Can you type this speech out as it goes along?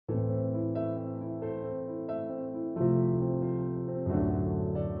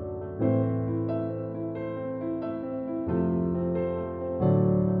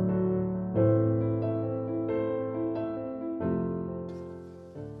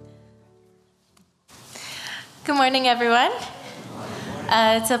Good morning, everyone.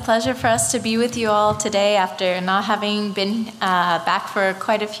 It's a pleasure for us to be with you all today after not having been back for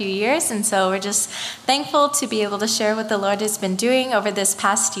quite a few years. And so we're just thankful to be able to share what the Lord has been doing over this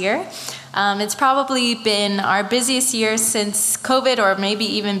past year. It's probably been our busiest year since COVID, or maybe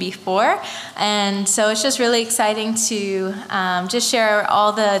even before. And so it's just really exciting to just share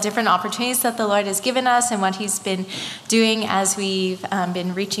all the different opportunities that the Lord has given us and what He's been doing as we've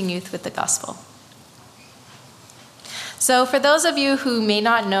been reaching youth with the gospel. So for those of you who may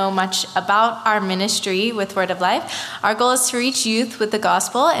not know much about our ministry with Word of Life, our goal is to reach youth with the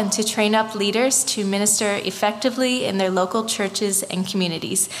gospel and to train up leaders to minister effectively in their local churches and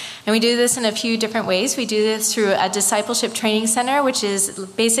communities. And we do this in a few different ways. We do this through a discipleship training center, which is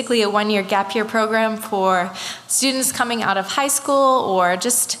basically a one-year gap year program for students coming out of high school or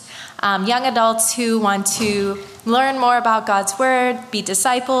just young adults who want to learn more about God's Word, be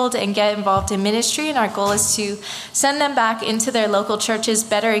discipled, and get involved in ministry. And our goal is to send them back into their local churches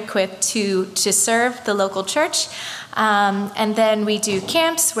better equipped to serve the local church. And then we do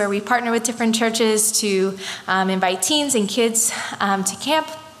camps where we partner with different churches to invite teens and kids to camp.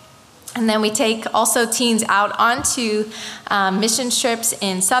 And then we take also teens out onto mission trips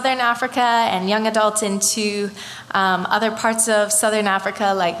in Southern Africa and young adults into other parts of Southern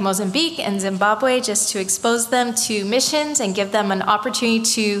Africa like Mozambique and Zimbabwe, just to expose them to missions and give them an opportunity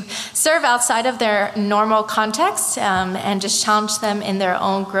to serve outside of their normal context and just challenge them in their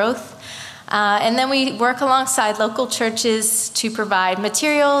own growth. And then we work alongside local churches to provide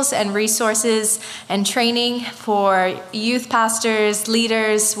materials and resources and training for youth pastors,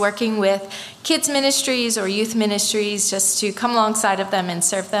 leaders, working with kids ministries or youth ministries, just to come alongside of them and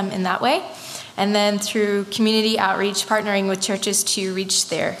serve them in that way. And then through community outreach, partnering with churches to reach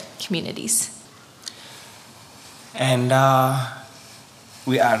their communities. And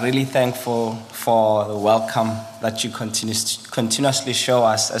we are really thankful for the welcome that you continuously show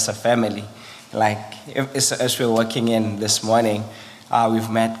us as a family. As we're working in this morning, we've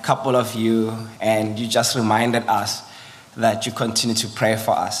met a couple of you, and you just reminded us that you continue to pray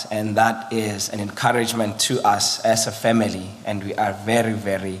for us. And that is an encouragement to us as a family. And we are very,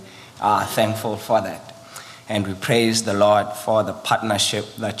 very thankful for that. And we praise the Lord for the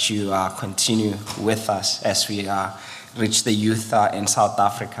partnership that you continue with us as we reach the youth in South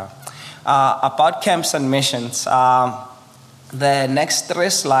Africa. About camps and missions, the next three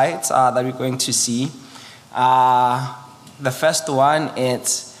slides that we're going to see, the first one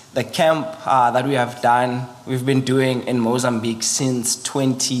is the camp that we've been doing in Mozambique since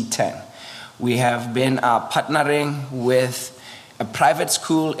 2010. We have been partnering with a private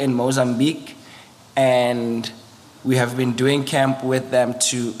school in Mozambique, and we have been doing camp with them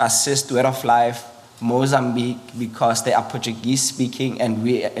to assist Word of Life Mozambique, because they are Portuguese speaking and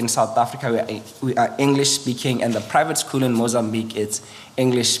we in South Africa we are English speaking, and the private school in Mozambique is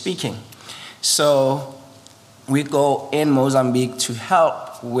English speaking. So we go in Mozambique to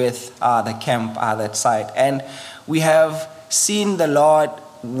help with the camp that side, and we have seen the Lord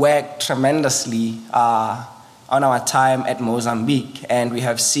work tremendously on our time at Mozambique, and we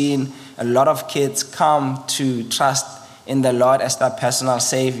have seen a lot of kids come to trust in the Lord as their personal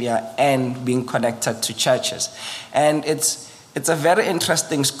Savior and being connected to churches. And it's a very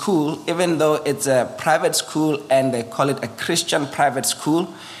interesting school, even though it's a private school and they call it a Christian private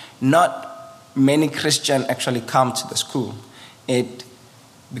school. Not many Christians actually come to the school.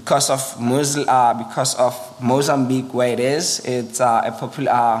 Because of Mozambique where it is, it's a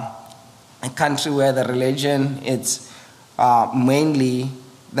popular a country where the religion is mainly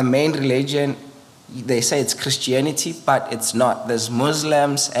the main religion. They say it's Christianity, but it's not. There's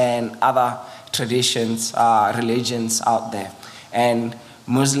Muslims and other traditions, religions out there. And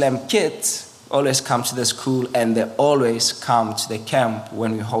Muslim kids always come to the school, and they always come to the camp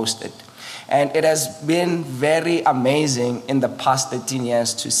when we host it. And it has been very amazing in the past 13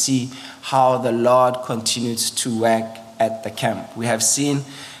 years to see how the Lord continues to work at the camp. We have seen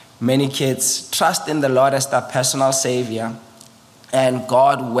many kids trust in the Lord as their personal Savior, and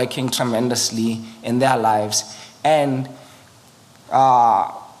God working tremendously in their lives, and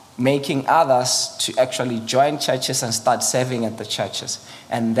making others to actually join churches and start serving at the churches.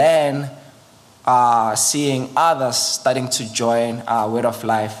 And then seeing others starting to join Word of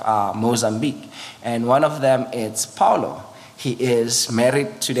Life Mozambique. And one of them is Paulo. He is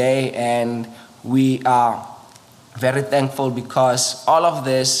married today, and we are very thankful because all of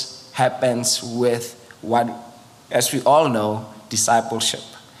this happens with what, as we all know, discipleship,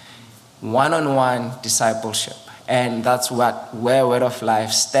 one-on-one discipleship. And that's where Word of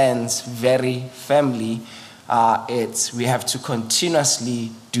Life stands very firmly. We have to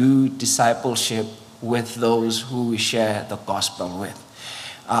continuously do discipleship with those who we share the gospel with,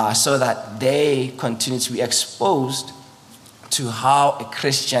 so that they continue to be exposed to how a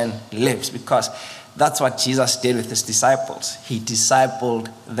Christian lives, because that's what Jesus did with his disciples. He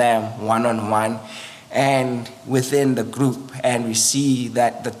discipled them one-on-one and within the group. And we see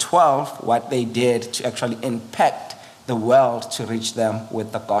that the 12, what they did to actually impact the world to reach them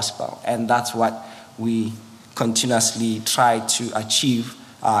with the gospel. And that's what we continuously try to achieve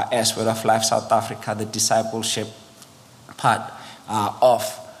as Word of Life South Africa, the discipleship part of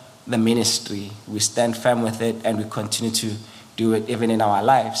the ministry. We stand firm with it, and we continue to do it even in our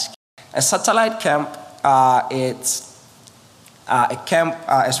lives. A satellite camp, it's a camp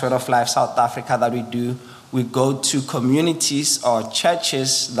as Word of Life South Africa that we do. We go to communities or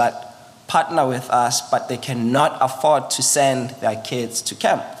churches that partner with us, but they cannot afford to send their kids to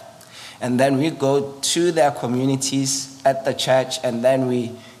camp. And then we go to their communities at the church, and then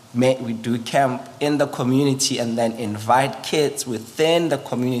we do camp in the community, and then invite kids within the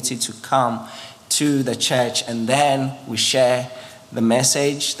community to come to the church, and then we share the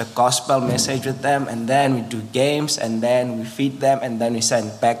message, the gospel message with them, and then we do games, and then we feed them, and then we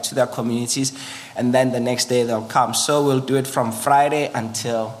send back to their communities, and then the next day they'll come. So we'll do it from Friday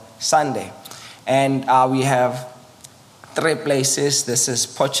until Sunday. And we have 3 places. This is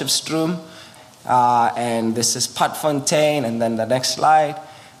Potchefstroom, and this is Patfontein, and then the next slide,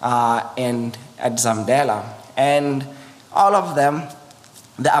 and at Zamdela. And all of them,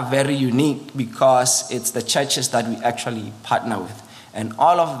 they are very unique because it's the churches that we actually partner with. And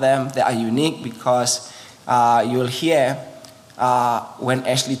all of them, they are unique because you'll hear when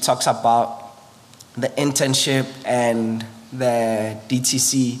Ashley talks about the internship and the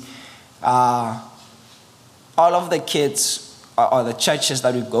DTC, all of the kids or the churches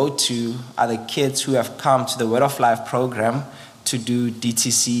that we go to are the kids who have come to the Word of Life program to do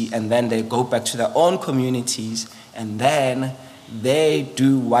DTC, and then they go back to their own communities, and then they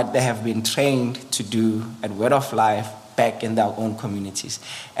do what they have been trained to do at Word of Life back in their own communities.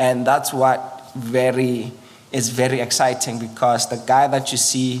 And that's what is very exciting, because the guy that you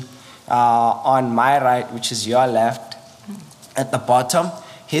see on my right, which is your left, at the bottom,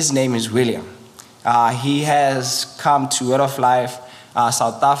 his name is William. He has come to Word of Life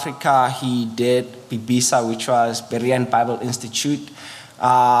South Africa. He did Bibisa, which was Berean Bible Institute,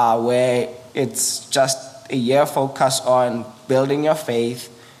 where it's just a year focused on building your faith.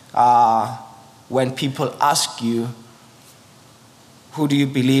 When people ask you, who do you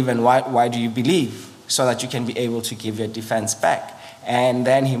believe and why do you believe? So that you can be able to give your defense back. And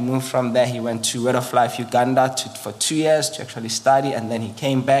then he moved from there. He went to Word of Life Uganda for 2 years to actually study. And then he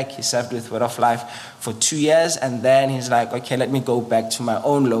came back. He served with Word of Life for 2 years. And then he's like, okay, let me go back to my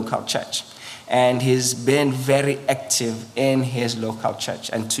own local church. And he's been very active in his local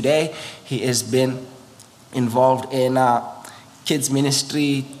church. And today he has been involved in kids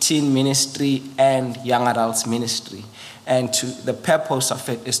ministry, teen ministry, and young adults ministry. And the purpose of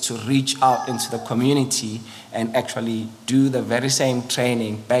it is to reach out into the community and actually do the very same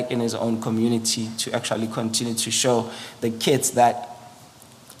training back in his own community to actually continue to show the kids that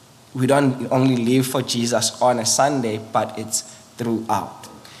we don't only live for Jesus on a Sunday, but it's throughout.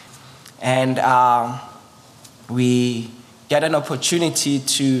 And we get an opportunity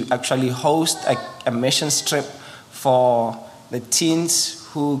to actually host a mission trip for the teens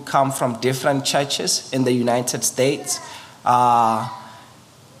who come from different churches in the United States.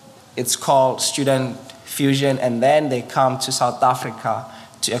 It's called Student Fusion, and then they come to South Africa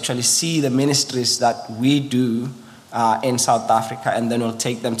to actually see the ministries that we do in South Africa, and then we'll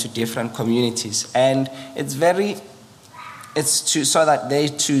take them to different communities. And so that they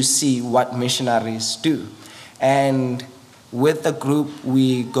too see what missionaries do. And with the group,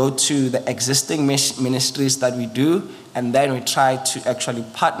 we go to the existing ministries that we do, and then we try to actually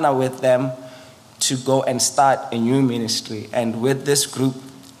partner with them to go and start a new ministry. And with this group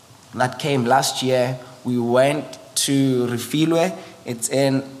that came last year, we went to Refilwe. It's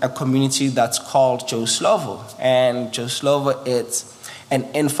in a community that's called Joe Slovo. And Joe Slovo, it's an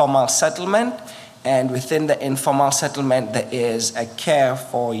informal settlement. And within the informal settlement, there is a care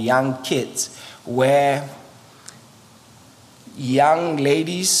for young kids where young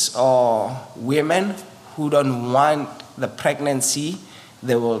ladies or women who don't want the pregnancy,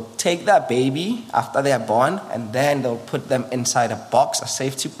 they will take their baby after they are born, and then they'll put them inside a box, a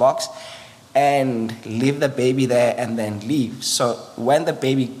safety box, and leave the baby there and then leave. So when the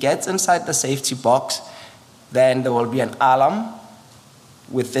baby gets inside the safety box, then there will be an alarm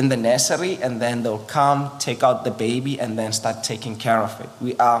within the nursery, and then they'll come, take out the baby, and then start taking care of it.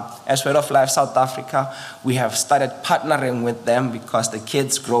 We are, as Word of Life South Africa, we have started partnering with them because the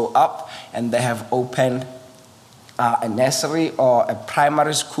kids grow up and they have opened a nursery or a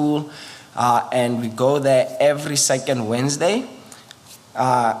primary school, and we go there every second Wednesday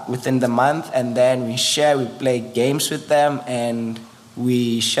within the month, and then we share, we play games with them, and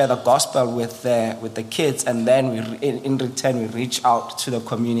we share the gospel with the kids, and then in return we reach out to the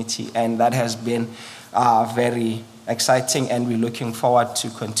community, and that has been very exciting, and we're looking forward to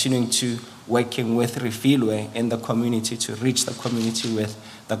continuing to working with Refilwe in the community to reach the community with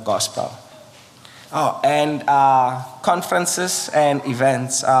the gospel. Oh, and conferences and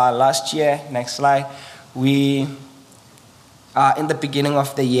events. Last year, next slide, we in the beginning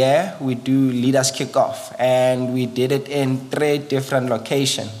of the year, we do Leaders Kickoff, and we did it in 3 different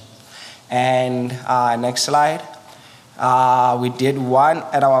locations. And next slide, we did one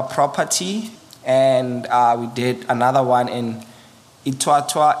at our property, and we did another one in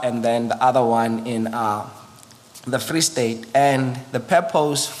Ituatua, and then the other one in the Free State. And the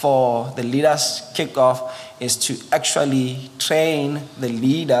purpose for the Leaders Kickoff is to actually train the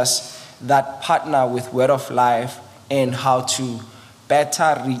leaders that partner with Word of Life in how to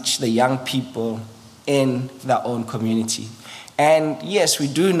better reach the young people in their own community. And yes, we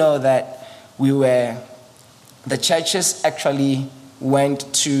do know that the churches actually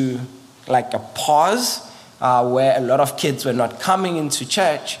went to like a pause where a lot of kids were not coming into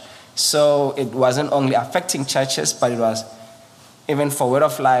church. So it wasn't only affecting churches, but it was even for Word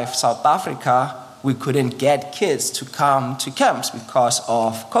of Life South Africa, we couldn't get kids to come to camps because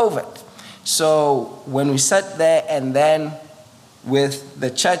of COVID. So when we sat there and then with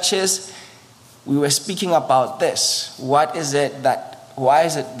the churches, we were speaking about this. Why is it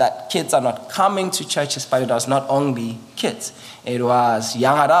that kids are not coming to churches? But it was not only kids. It was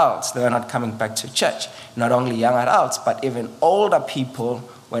young adults. They were not coming back to church. Not only young adults, but even older people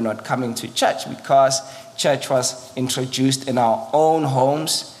were not coming to church because church was introduced in our own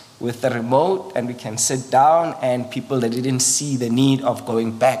homes with the remote, and we can sit down, and people that didn't see the need of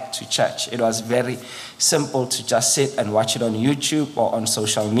going back to church. It was very simple to just sit and watch it on YouTube or on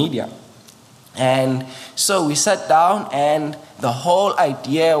social media. And so we sat down, and the whole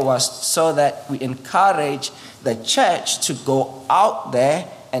idea was so that we encourage the church to go out there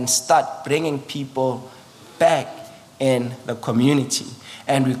and start bringing people back in the community.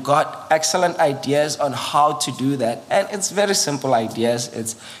 And we got excellent ideas on how to do that. And it's very simple ideas.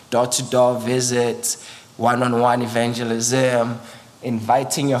 It's door-to-door visits, one-on-one evangelism,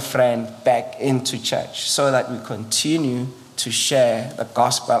 inviting your friend back into church so that we continue to share the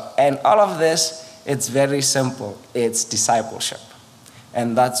gospel. And all of this, it's very simple. It's discipleship.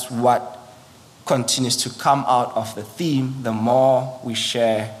 And that's what continues to come out of the theme. The more we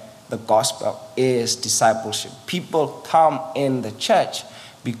share the gospel is discipleship. People come in the church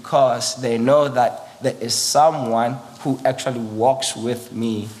because they know that there is someone who actually walks with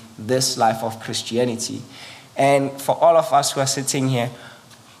me this life of Christianity. And for all of us who are sitting here,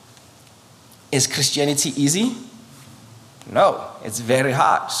 is Christianity easy? No, it's very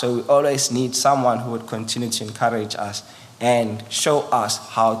hard. So we always need someone who would continue to encourage us and show us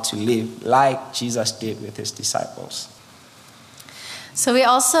how to live like Jesus did with his disciples. So we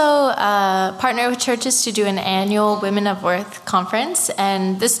also partner with churches to do an annual Women of Worth conference,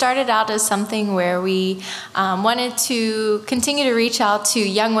 and this started out as something where we wanted to continue to reach out to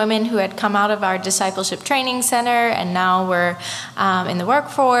young women who had come out of our discipleship training center and now were in the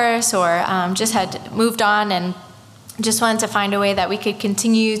workforce or just had moved on and just wanted to find a way that we could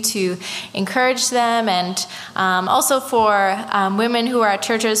continue to encourage them, and also for women who are at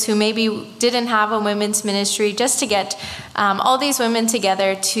churches who maybe didn't have a women's ministry, just to get all these women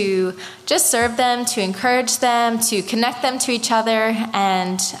together to just serve them, to encourage them, to connect them to each other,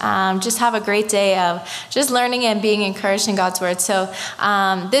 and just have a great day of just learning and being encouraged in God's word. So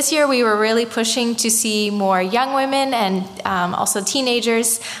this year we were really pushing to see more young women and also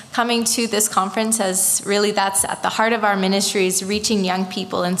teenagers coming to this conference, as really that's at the heart of our ministry, is reaching young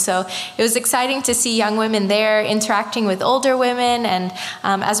people. And so it was exciting to see young women there interacting with older women, and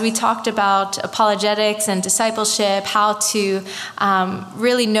as we talked about apologetics and discipleship, how to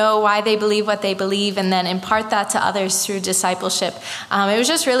really know why they believe what they believe and then impart that to others through discipleship. It was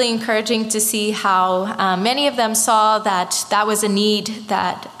just really encouraging to see how many of them saw that that was a need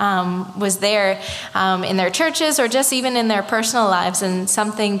that was there in their churches or just even in their personal lives, and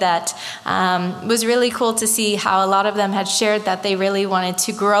something that was really cool to see how a lot of them had shared that they really wanted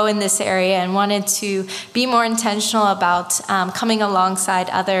to grow in this area and wanted to be more intentional about coming alongside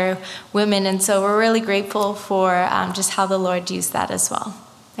other women. And so we're really grateful for just just how the Lord used that as well.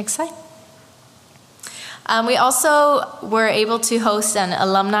 Next slide. We also were able to host an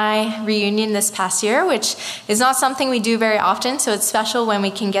alumni reunion this past year, which is not something we do very often, so it's special when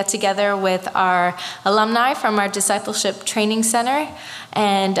we can get together with our alumni from our discipleship training center.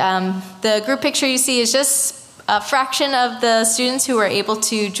 And the group picture you see is just a fraction of the students who were able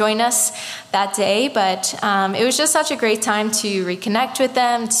to join us that day, but it was just such a great time to reconnect with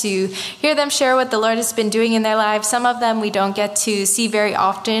them, to hear them share what the Lord has been doing in their lives. Some of them we don't get to see very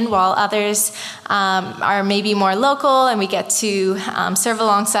often, while others are maybe more local and we get to serve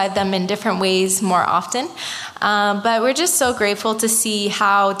alongside them in different ways more often. But we're just so grateful to see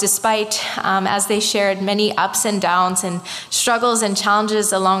how, despite as they shared many ups and downs and struggles and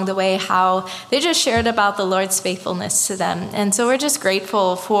challenges along the way, how they just shared about the Lord's faithfulness to them. And so we're just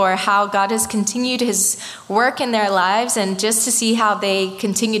grateful for how God has continued his work in their lives, and just to see how they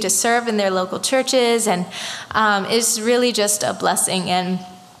continue to serve in their local churches. And it's really just a blessing. And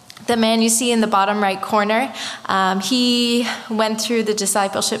the man you see in the bottom right corner, he went through the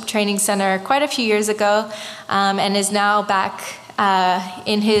Discipleship Training Center quite a few years ago, and is now back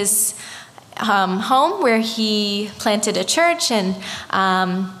in his home where he planted a church. And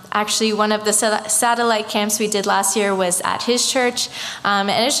actually one of the satellite camps we did last year was at his church. And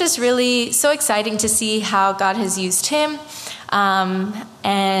it's just really so exciting to see how God has used him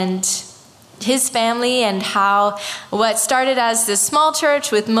and his family, and how what started as this small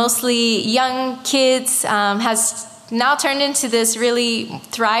church with mostly young kids has now turned into this really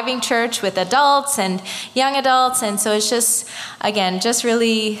thriving church with adults and young adults. And so it's just, again, just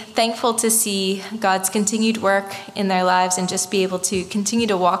really thankful to see God's continued work in their lives, and just be able to continue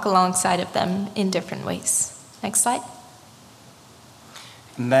to walk alongside of them in different ways. Next slide.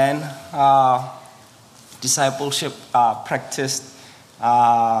 And then discipleship practiced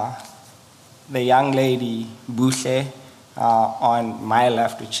the young lady, Bushe, on my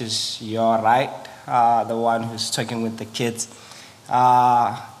left, which is your right, the one who's talking with the kids,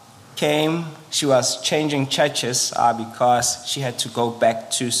 came. She was changing churches because she had to go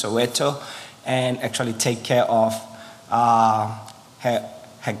back to Soweto and actually take care of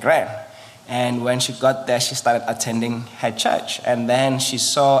her grand. And when she got there, she started attending her church. And then she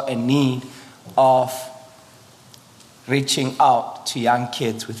saw a need of reaching out to young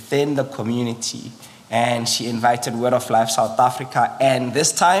kids within the community, and she invited Word of Life South Africa. And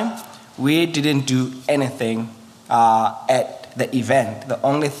this time we didn't do anything at the event. The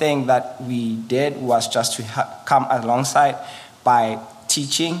only thing that we did was just to come alongside by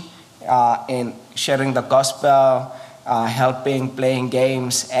teaching and sharing the gospel, helping, playing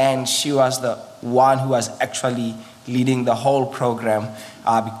games. And she was the one who was actually leading the whole program,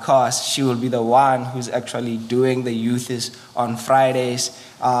 because she will be the one who's actually doing the youth on Fridays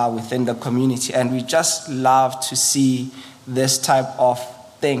within the community. And we just love to see this type of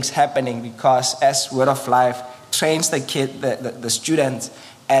things happening, because as Word of Life trains the students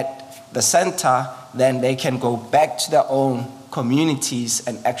at the center, then they can go back to their own communities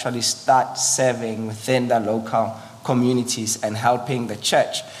and actually start serving within the local communities and helping the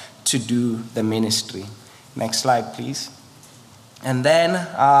church to do the ministry. Next slide, please. And then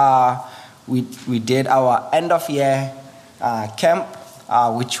we did our end of year camp,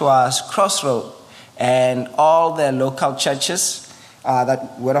 which was Crossroad, and all the local churches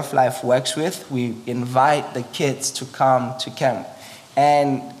that Word of Life works with, we invite the kids to come to camp.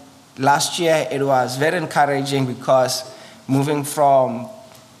 And last year it was very encouraging, because moving from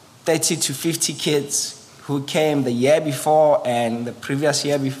 30 to 50 kids who came the year before and the previous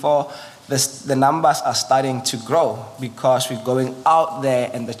year before, the numbers are starting to grow, because we're going out there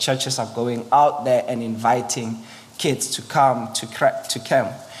and the churches are going out there and inviting kids to come to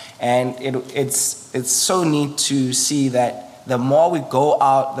camp. And it's so neat to see that the more we go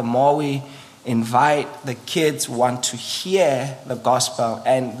out, the more we invite, the kids want to hear the gospel.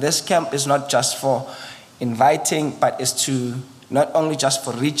 And this camp is not just for inviting, but is to not only just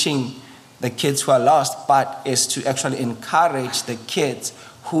for reaching the kids who are lost, but is to actually encourage the kids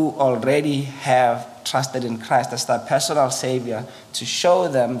who already have trusted in Christ as their personal Savior, to show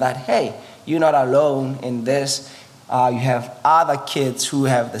them that, hey, you're not alone in this. You have other kids who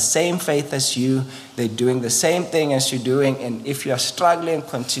have the same faith as you. They're doing the same thing as you're doing. And if you're struggling,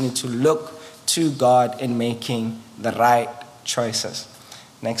 continue to look to God in making the right choices.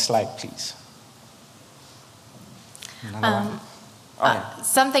 Next slide, please.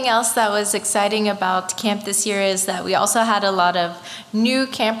 Something else that was exciting about camp this year is that we also had a lot of new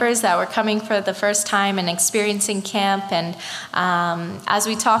campers that were coming for the first time and experiencing camp. And as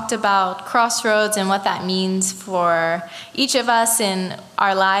we talked about Crossroads and what that means for each of us in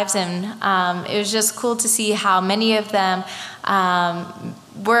our lives, and it was just cool to see how many of them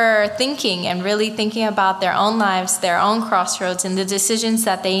were thinking and really thinking about their own lives, their own crossroads, and the decisions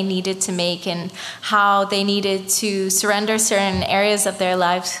that they needed to make and how they needed to surrender certain areas of their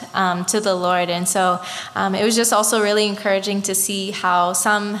lives to the Lord. And so it was just also really encouraging to see how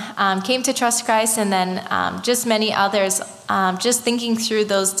some came to trust Christ, and then just many others just thinking through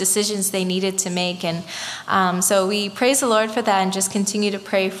those decisions they needed to make. And so we praise the Lord for that, and just continue to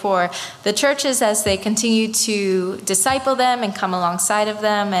pray for the churches as they continue to disciple them and come alongside of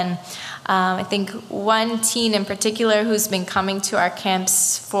them. And I think one teen in particular who's been coming to our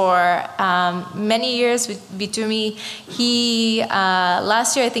camps for many years, Bitumi, he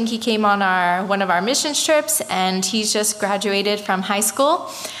last year I think he came on one of our mission trips, and he's just graduated from high school.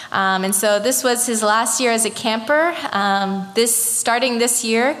 And so this was his last year as a camper. Starting this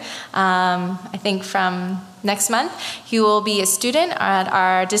year, I think from next month, he will be a student at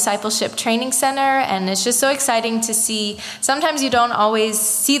our discipleship training center, and it's just so exciting to see. Sometimes you don't always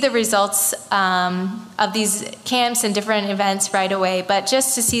see the results of these camps and different events right away, but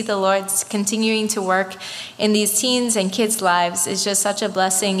just to see the Lord's continuing to work in these teens and kids' lives is just such a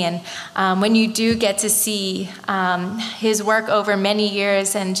blessing. And when you do get to see his work over many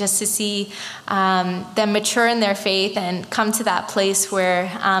years, and just to see them mature in their faith and come to that place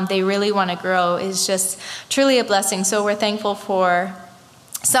where they really want to grow is just truly a blessing. So we're thankful for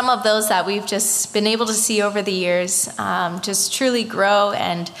some of those that we've just been able to see over the years just truly grow.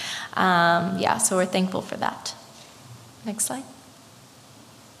 And so we're thankful for that. Next slide.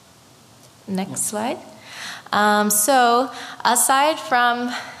 Next slide. So aside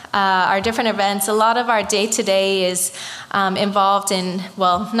from our different events, a lot of our day-to-day is involved in,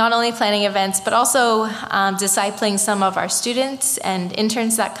 not only planning events, but also discipling some of our students and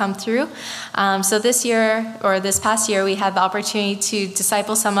interns that come through. So this past year, we had the opportunity to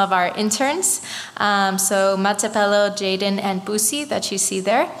disciple some of our interns. So Matapelo, Jaden, and Busi that you see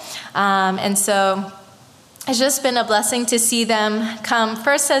there. And so it's just been a blessing to see them come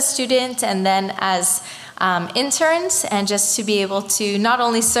first as students and then as interns, and just to be able to not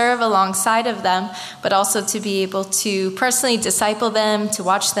only serve alongside of them, but also to be able to personally disciple them, to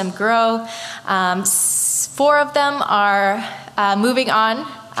watch them grow. 4 of them are moving on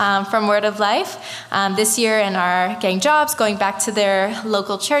from Word of Life this year and are getting jobs, going back to their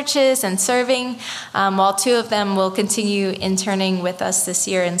local churches and serving, while 2 of them will continue interning with us this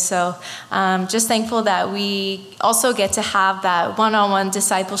year. And so just thankful that we also get to have that one-on-one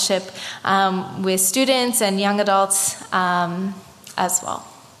discipleship with students and young adults as well.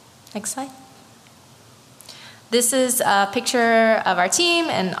 Next slide. This is a picture of our team,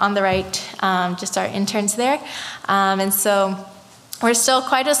 and on the right, just our interns there. And so we're still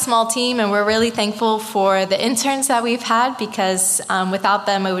quite a small team, and we're really thankful for the interns that we've had, because without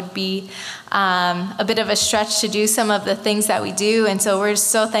them it would be a bit of a stretch to do some of the things that we do. And so we're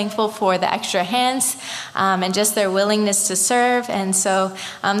so thankful for the extra hands and just their willingness to serve. And so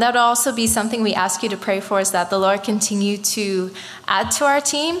that would also be something we ask you to pray for, is that the Lord continue to add to our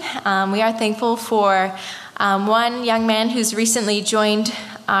team. We are thankful for one young man who's recently joined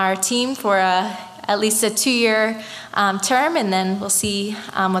our team for at least a 2-year term, and then we'll see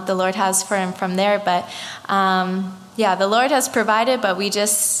what the Lord has for him from there. But the Lord has provided, but we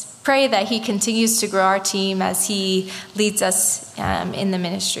just pray that he continues to grow our team as he leads us in the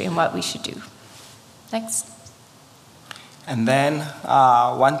ministry and what we should do. Next. And then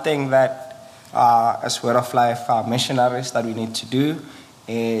one thing that as Word of Life missionaries that we need to do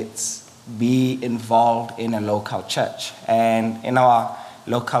is be involved in a local church. And in our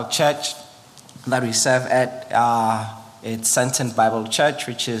local church that we serve at, it's Sentence Bible Church,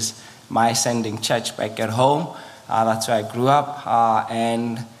 which is my sending church back at home. That's where I grew up,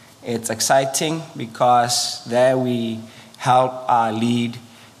 and it's exciting because there we help lead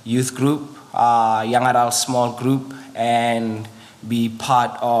youth group, young adult small group, and be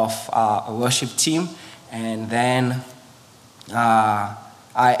part of a worship team. And then I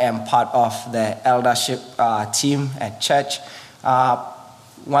am part of the eldership team at church.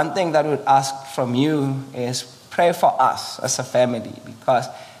 One thing that I would ask from you is pray for us as a family, because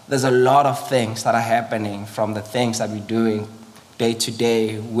there's a lot of things that are happening from the things that we're doing day to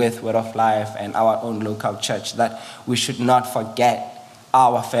day with Word of Life and our own local church, that we should not forget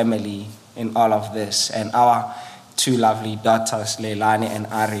our family in all of this, and our 2 lovely daughters, Leilani and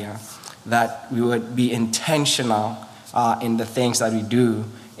Aria, that we would be intentional in the things that we do,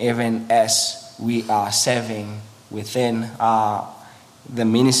 even as we are serving within the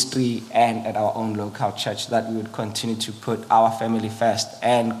ministry and at our own local church, that we would continue to put our family first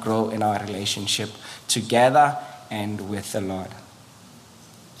and grow in our relationship together and with the Lord.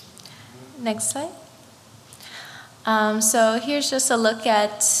 Next slide. So here's just a look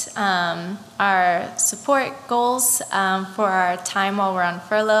at our support goals for our time while we're on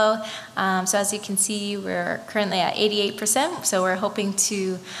furlough. So as you can see, we're currently at 88%. So we're hoping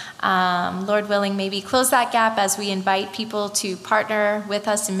to, Lord willing, maybe close that gap as we invite people to partner with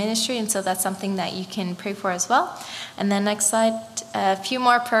us in ministry. And so that's something that you can pray for as well. And then next slide, a few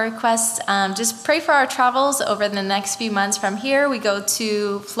more prayer requests. Just pray for our travels over the next few months. From here, we go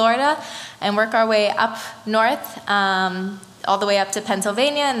to Florida and work our way up north, all the way up to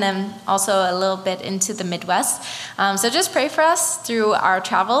Pennsylvania, and then also a little bit into the Midwest. So just pray for us through our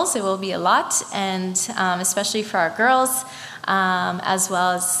travels. It will be a lot, and especially for our girls, as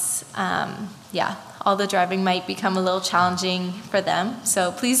well as, all the driving might become a little challenging for them.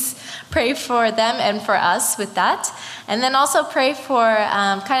 So please pray for them and for us with that. And then also pray for,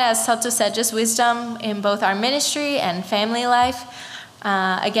 kind of as Sato said, just wisdom in both our ministry and family life.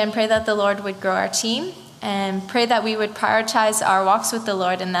 Again, pray that the Lord would grow our team, and pray that we would prioritize our walks with the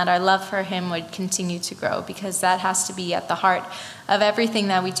Lord and that our love for Him would continue to grow, because that has to be at the heart of everything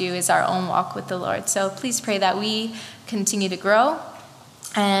that we do, is our own walk with the Lord. So please pray that we continue to grow.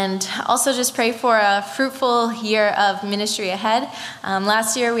 And also just pray for a fruitful year of ministry ahead.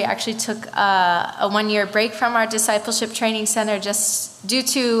 Last year we actually took a 1-year break from our discipleship training center just due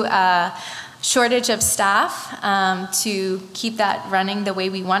to shortage of staff to keep that running the way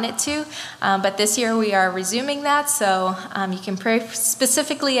we want it to. But this year we are resuming that, so you can pray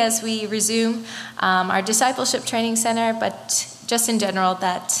specifically as we resume our discipleship training center, but just in general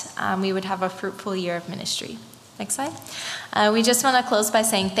that we would have a fruitful year of ministry. Next slide. We just want to close by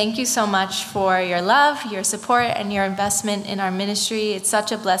saying thank you so much for your love, your support, and your investment in our ministry. It's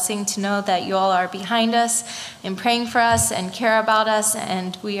such a blessing to know that you all are behind us and praying for us and care about us,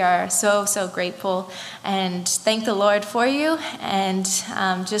 and we are so, so grateful and thank the Lord for you. And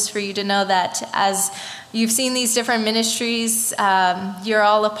just for you to know that as you've seen these different ministries, you're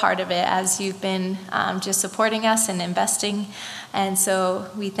all a part of it as you've been just supporting us and investing. And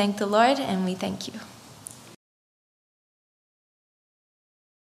so we thank the Lord and we thank you.